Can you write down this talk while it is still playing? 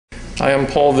I am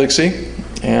Paul Vixie,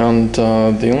 and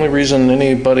the only reason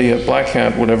anybody at Black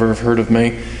Hat would ever have heard of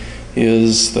me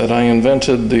is that I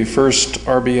invented the first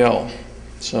RBL.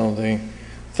 So the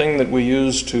thing that we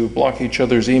use to block each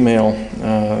other's email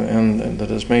and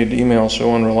that has made email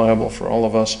so unreliable for all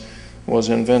of us was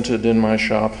invented in my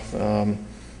shop,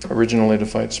 originally to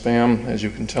fight spam. As you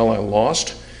can tell, I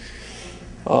lost.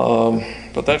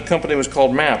 But that company was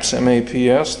called MAPS,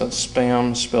 M-A-P-S, that's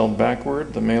spam spelled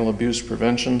backward, the Mail Abuse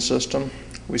Prevention System.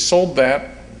 We sold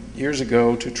that years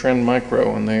ago to Trend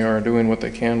Micro, and they are doing what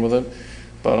they can with it,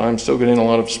 but I'm still getting a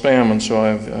lot of spam, and so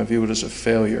I view it as a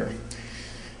failure.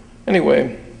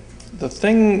 Anyway, the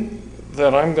thing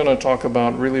that I'm going to talk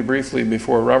about really briefly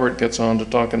before Robert gets on to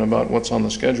talking about what's on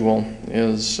the schedule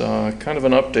is kind of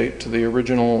an update to the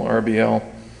original RBL,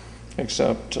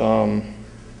 except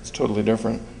it's totally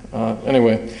different.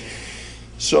 Anyway,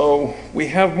 so we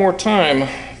have more time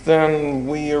than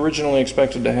we originally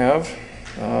expected to have.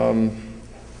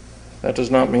 That does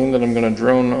not mean that I'm going to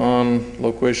drone on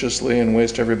loquaciously and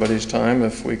waste everybody's time.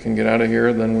 If we can get out of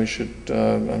here, then we should.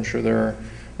 I'm sure there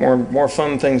are more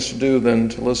fun things to do than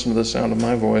to listen to the sound of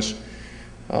my voice.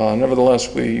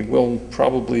 Nevertheless, we will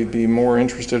probably be more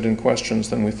interested in questions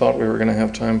than we thought we were going to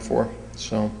have time for.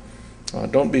 So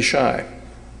don't be shy.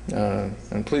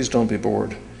 And please don't be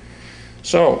bored.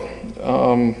 So,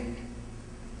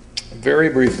 very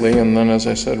briefly, and then as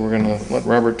I said, we're going to let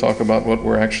Robert talk about what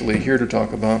we're actually here to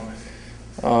talk about.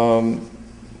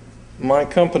 My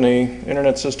company,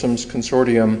 Internet Systems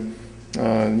Consortium,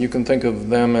 you can think of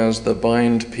them as the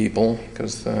bind people,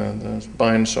 because the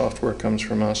bind software comes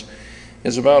from us,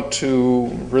 is about to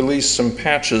release some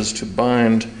patches to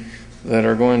bind that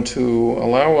are going to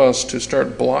allow us to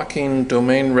start blocking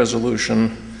domain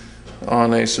resolution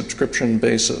on a subscription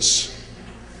basis.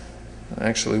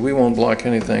 Actually, we won't block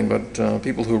anything, but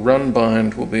people who run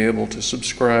bind will be able to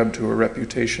subscribe to a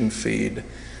reputation feed.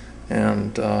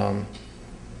 And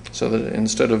so that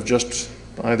instead of just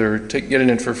either getting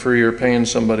it for free or paying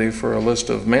somebody for a list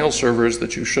of mail servers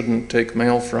that you shouldn't take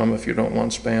mail from if you don't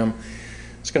want spam,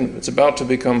 it's about to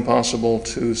become possible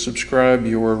to subscribe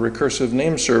your recursive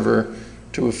name server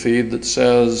to a feed that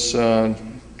says,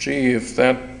 gee, if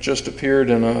that just appeared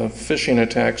in a phishing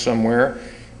attack somewhere,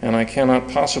 and I cannot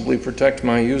possibly protect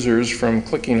my users from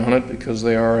clicking on it because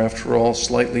they are, after all,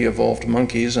 slightly evolved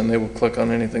monkeys and they will click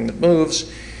on anything that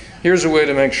moves, here's a way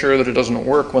to make sure that it doesn't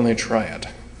work when they try it.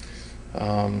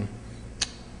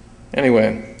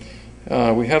 Anyway,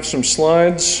 we have some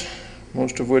slides,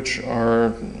 most of which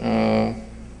are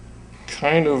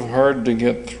kind of hard to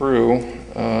get through.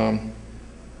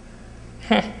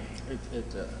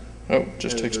 It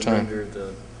just takes time.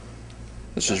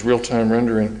 This is real-time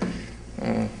rendering.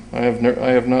 I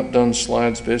have not done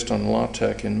slides based on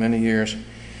LaTeX in many years.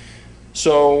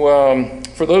 So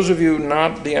for those of you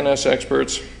not DNS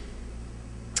experts,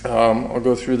 I'll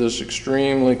go through this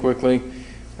extremely quickly.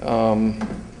 A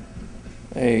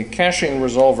caching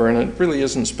resolver, and it really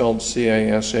isn't spelled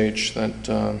C-A-S-H,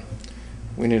 that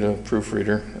we need a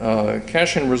proofreader.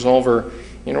 Caching resolver,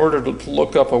 in order to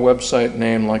look up a website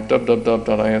name like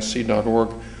www.isc.org,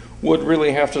 would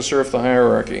really have to surf the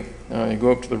hierarchy. You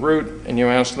go up to the root and you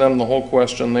ask them the whole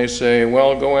question. They say,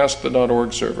 well, go ask the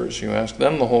 .org servers. You ask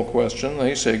them the whole question.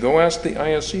 They say, go ask the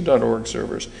isc.org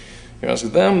servers. You ask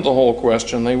them the whole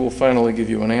question. They will finally give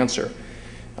you an answer.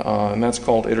 And that's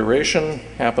called iteration.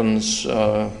 Happens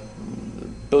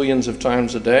billions of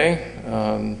times a day.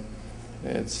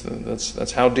 That's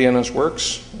how DNS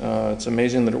works. It's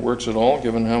amazing that it works at all,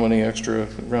 given how many extra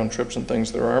round trips and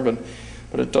things there are, but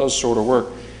it does sort of work.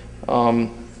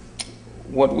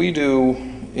 What we do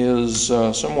is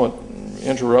somewhat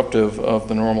interruptive of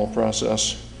the normal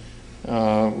process.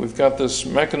 We've got this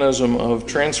mechanism of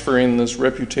transferring this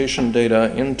reputation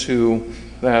data into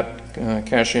that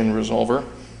caching resolver,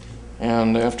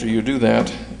 and after you do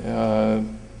that,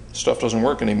 stuff doesn't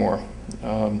work anymore.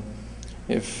 And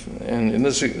in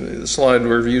this slide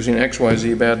we're using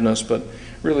XYZ badness, but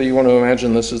really you want to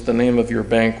imagine this as the name of your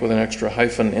bank with an extra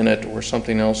hyphen in it or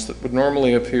something else that would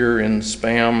normally appear in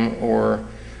spam or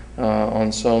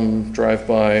on some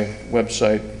drive-by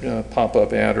website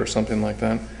pop-up ad or something like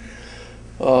that.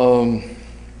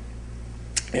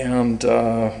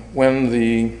 When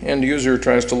the end user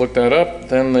tries to look that up,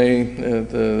 then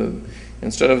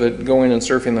instead of it going and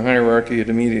surfing the hierarchy, it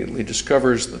immediately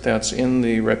discovers that that's in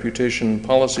the reputation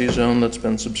policy zone that's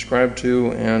been subscribed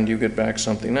to, and you get back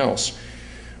something else.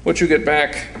 What you get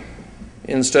back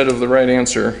instead of the right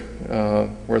answer,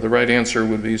 where the right answer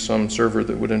would be some server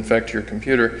that would infect your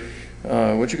computer,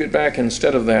 what you get back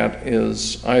instead of that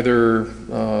is either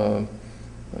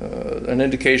an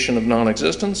indication of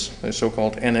non-existence, a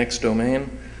so-called NX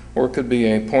domain, or it could be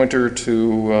a pointer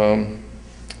to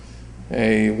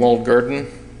a walled garden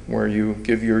where you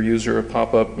give your user a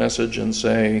pop-up message and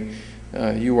say,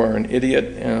 you are an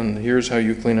idiot and here's how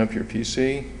you clean up your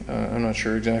PC. I'm not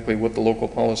sure exactly what the local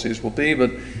policies will be,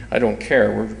 but I don't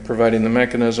care. We're providing the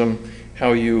mechanism.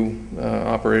 How you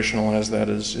operationalize that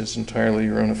is entirely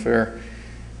your own affair.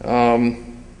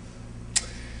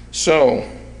 So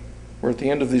we're at the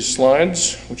end of these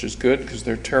slides, which is good because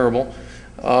they're terrible.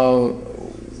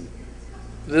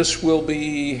 This will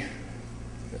be,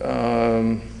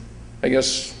 I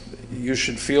guess you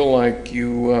should feel like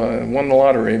you won the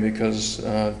lottery because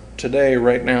today,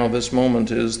 right now, this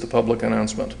moment is the public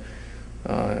announcement.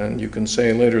 And you can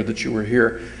say later that you were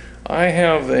here. I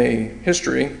have a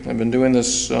history, I've been doing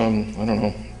this, I don't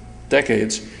know,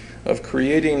 decades, of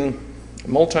creating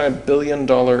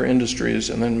multi-billion-dollar industries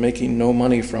and then making no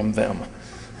money from them.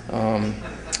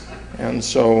 And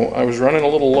so I was running a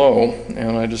little low,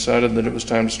 and I decided that it was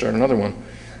time to start another one.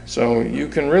 So you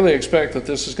can really expect that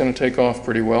this is going to take off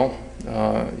pretty well.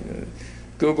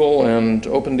 Google and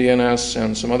OpenDNS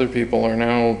and some other people are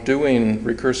now doing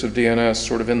recursive DNS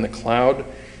sort of in the cloud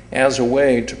as a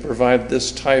way to provide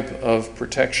this type of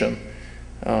protection,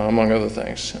 among other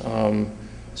things.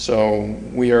 So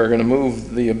we are going to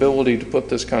move the ability to put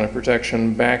this kind of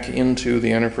protection back into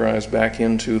the enterprise, back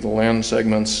into the LAN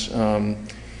segments. I'm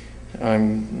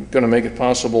going to make it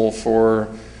possible for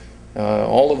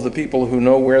all of the people who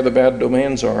know where the bad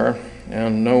domains are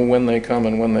and know when they come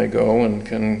and when they go and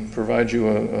can provide you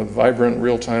a vibrant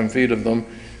real-time feed of them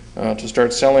to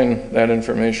start selling that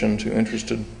information to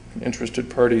interested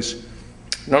parties.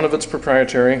 None of it's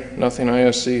proprietary. Nothing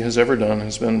ISC has ever done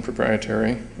has been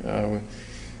proprietary.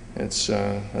 That's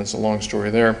a long story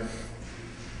there.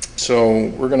 So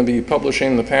we're going to be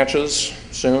publishing the patches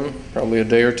soon, probably a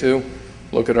day or two.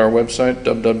 Look at our website,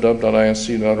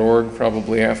 www.isc.org,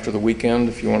 probably after the weekend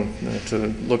if you want to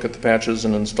look at the patches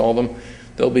and install them.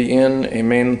 They'll be in a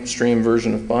mainstream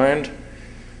version of Bind,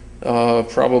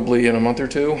 probably in a month or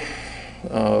two,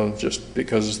 just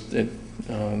because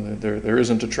there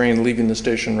isn't a train leaving the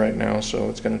station right now, so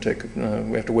it's going to take,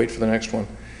 we have to wait for the next one.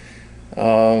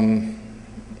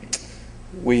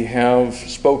 We have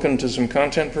spoken to some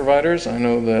content providers. I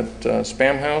know that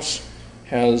Spamhaus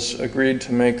has agreed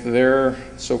to make their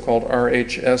so-called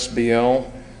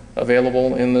RHSBL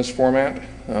available in this format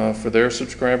for their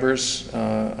subscribers.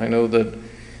 I know that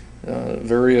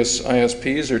various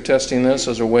ISPs are testing this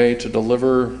as a way to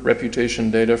deliver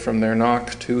reputation data from their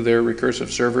NOC to their recursive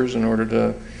servers in order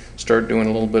to start doing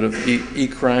a little bit of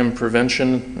e-crime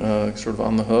prevention, sort of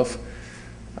on the hoof.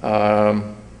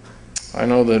 I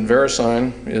know that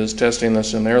VeriSign is testing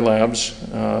this in their labs.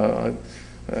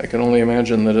 I can only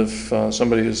imagine that if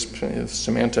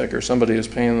Symantec or somebody is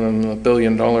paying them $1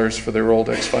 billion for their old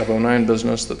X509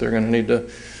 business, that they're going to need to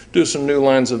do some new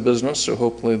lines of business, so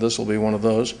hopefully this will be one of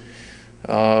those.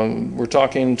 We're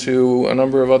talking to a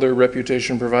number of other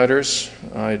reputation providers.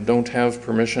 I don't have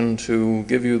permission to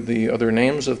give you the other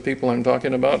names of people I'm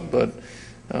talking about, but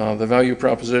the value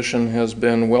proposition has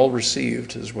been well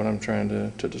received, is what I'm trying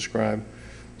to describe.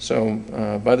 So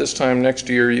by this time next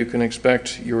year, you can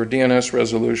expect your DNS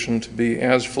resolution to be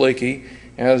as flaky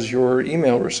as your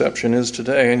email reception is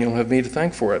today, and you'll have me to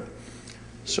thank for it.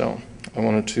 So I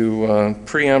wanted to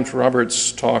preempt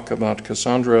Robert's talk about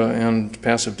Cassandra and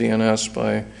passive DNS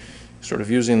by sort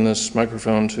of using this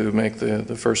microphone to make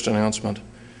the first announcement.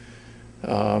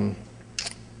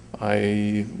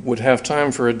 I would have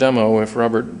time for a demo if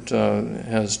Robert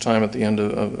has time at the end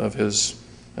of his,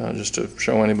 just to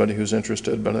show anybody who's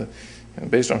interested, but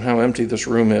based on how empty this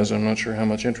room is, I'm not sure how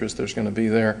much interest there's going to be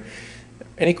there.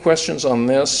 Any questions on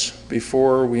this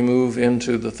before we move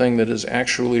into the thing that is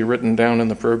actually written down in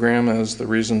the program as the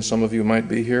reason some of you might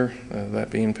be here,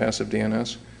 that being passive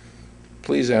DNS?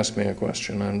 Please ask me a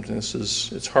question.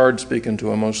 It's hard speaking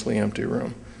to a mostly empty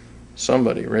room.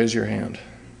 Somebody raise your hand.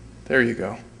 There you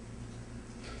go.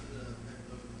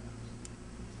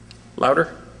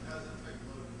 Louder?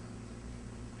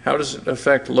 How does it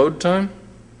affect load time?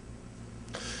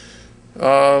 It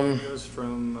goes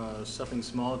from something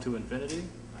small to infinity.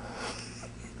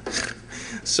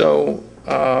 So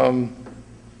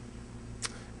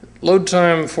load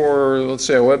time for, let's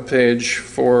say, a web page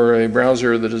for a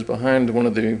browser that is behind one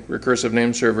of the recursive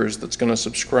name servers that's going to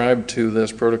subscribe to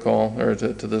this protocol or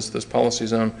to this policy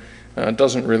zone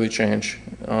doesn't really change.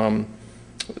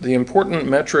 The important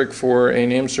metric for a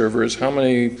name server is how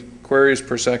many queries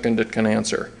per second it can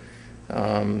answer.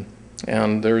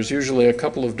 And there's usually a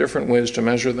couple of different ways to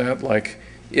measure that, like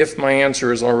if my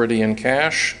answer is already in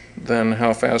cache, then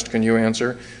how fast can you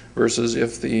answer? Versus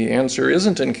if the answer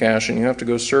isn't in cache and you have to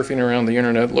go surfing around the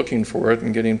internet looking for it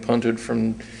and getting punted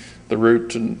from the root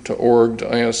to org, to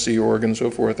ISC org, and so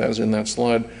forth, as in that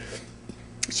slide.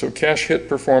 So cache hit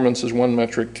performance is one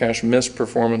metric, cache miss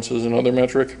performance is another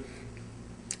metric.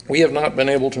 We have not been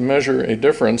able to measure a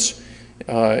difference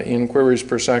in queries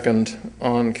per second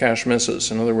on cache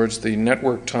misses. In other words, the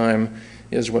network time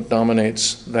is what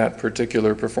dominates that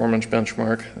particular performance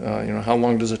benchmark. How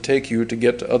long does it take you to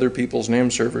get to other people's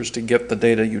name servers to get the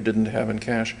data you didn't have in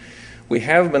cache? We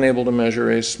have been able to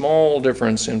measure a small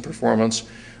difference in performance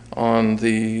on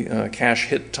the cache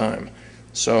hit time.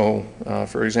 So,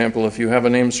 for example, if you have a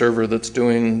name server that's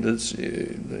doing,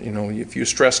 if you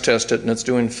stress test it and it's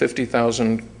doing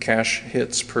 50,000 cache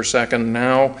hits per second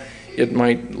now, it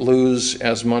might lose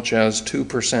as much as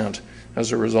 2%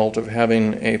 as a result of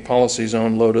having a policy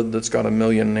zone loaded that's got 1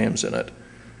 million names in it,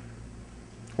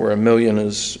 where 1 million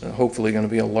is hopefully going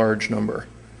to be a large number.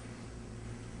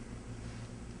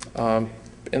 In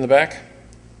the back?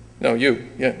 No, you.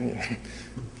 Yeah.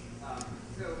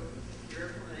 So you're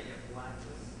implementing a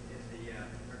blacklist in the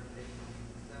replication,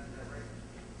 is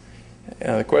that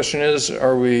right? The question is,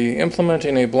 are we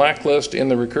implementing a blacklist in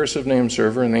the recursive name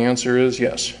server? And the answer is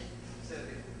yes. So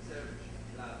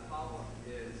the follow-up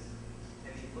is,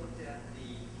 have you looked at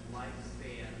the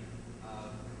lifespan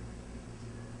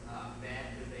of bad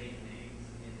domain names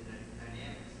and the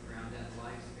dynamics around that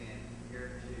lifespan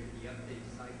compared to the update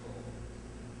cycle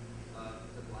of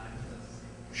the blacklist?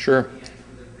 Sure. And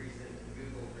from the recent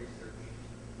Google research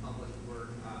published work,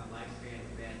 lifespan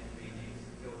of bad domain names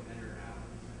go in or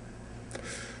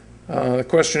out? The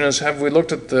question is, have we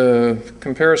looked at the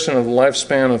comparison of the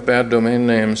lifespan of bad domain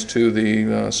names to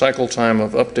the cycle time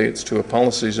of updates to a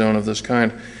policy zone of this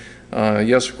kind?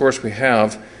 Yes, of course we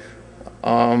have.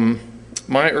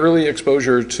 My early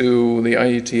exposure to the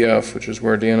IETF, which is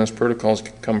where DNS protocols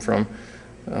come from,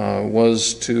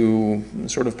 was to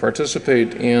sort of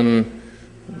participate in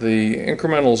the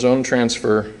incremental zone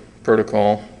transfer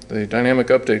protocol, the dynamic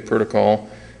update protocol,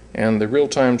 and the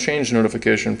real-time change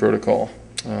notification protocol.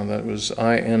 That was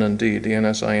IND,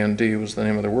 DNS IND was the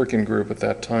name of the working group at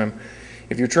that time.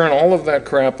 If you turn all of that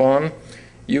crap on,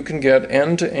 you can get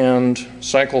end-to-end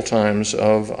cycle times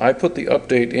of, I put the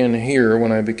update in here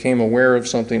when I became aware of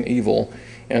something evil,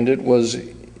 and it was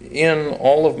in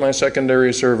all of my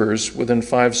secondary servers within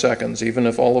 5 seconds, even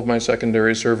if all of my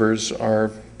secondary servers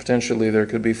are potentially, there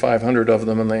could be 500 of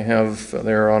them, and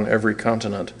they're on every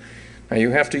continent. Now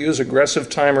you have to use aggressive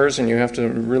timers, and you have to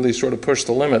really sort of push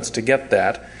the limits to get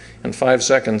that, and 5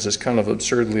 seconds is kind of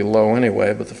absurdly low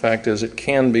anyway, but the fact is it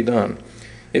can be done.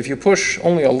 If you push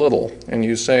only a little and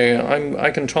you say,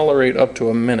 I can tolerate up to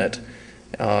a minute,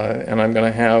 and I'm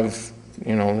going to have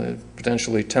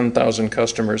potentially 10,000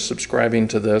 customers subscribing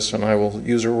to this, and I will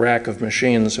use a rack of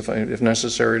machines if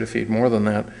necessary to feed more than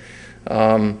that,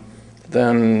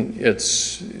 then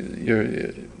it's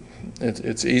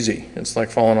easy. It's like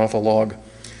falling off a log.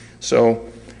 So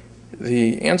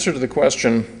the answer to the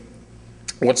question,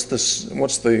 what's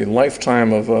the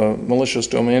lifetime of a malicious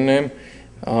domain name?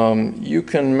 You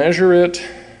can measure it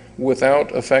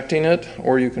without affecting it,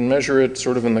 or you can measure it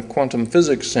sort of in the quantum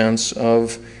physics sense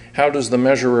of how does the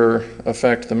measurer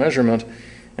affect the measurement.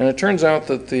 And it turns out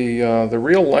that the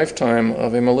real lifetime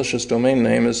of a malicious domain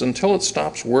name is until it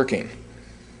stops working.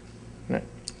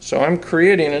 So I'm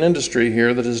creating an industry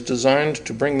here that is designed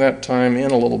to bring that time in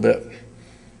a little bit,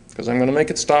 because I'm going to make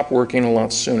it stop working a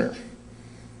lot sooner.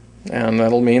 And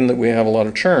that'll mean that we have a lot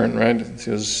of churn, right?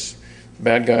 Because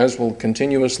bad guys will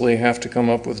continuously have to come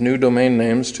up with new domain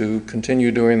names to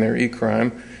continue doing their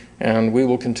e-crime, and we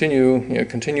will continue,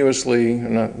 continuously,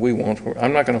 we won't,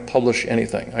 I'm not going to publish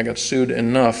anything. I got sued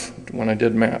enough when I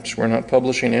did maps. We're not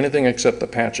publishing anything except the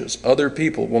patches. Other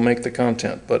people will make the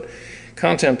content, but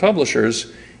content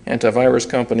publishers, antivirus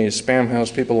companies, spam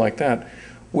house, people like that,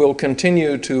 will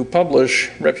continue to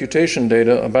publish reputation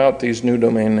data about these new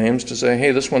domain names to say,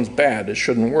 hey, this one's bad, it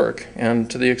shouldn't work. And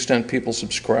to the extent people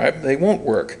subscribe, they won't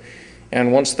work.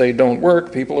 And once they don't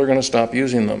work, people are going to stop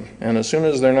using them. And as soon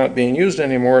as they're not being used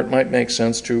anymore, it might make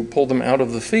sense to pull them out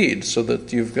of the feed so that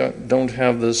don't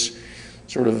have this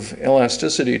sort of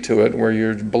elasticity to it where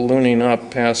you're ballooning up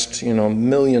past,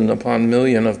 million upon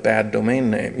million of bad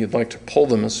domain name. You'd like to pull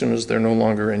them as soon as they're no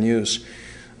longer in use.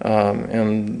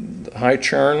 And high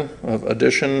churn of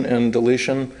addition and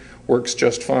deletion works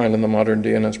just fine in the modern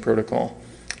DNS protocol.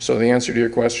 So the answer to your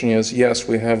question is yes,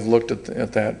 we have looked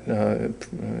at that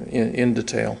in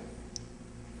detail.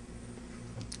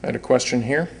 I had a question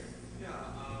here. Yeah,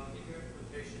 in your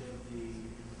implementation of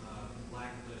the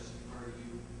blacklist, are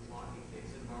you blocking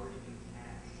things that have already been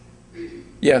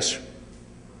cached? Yes.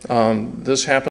 This happens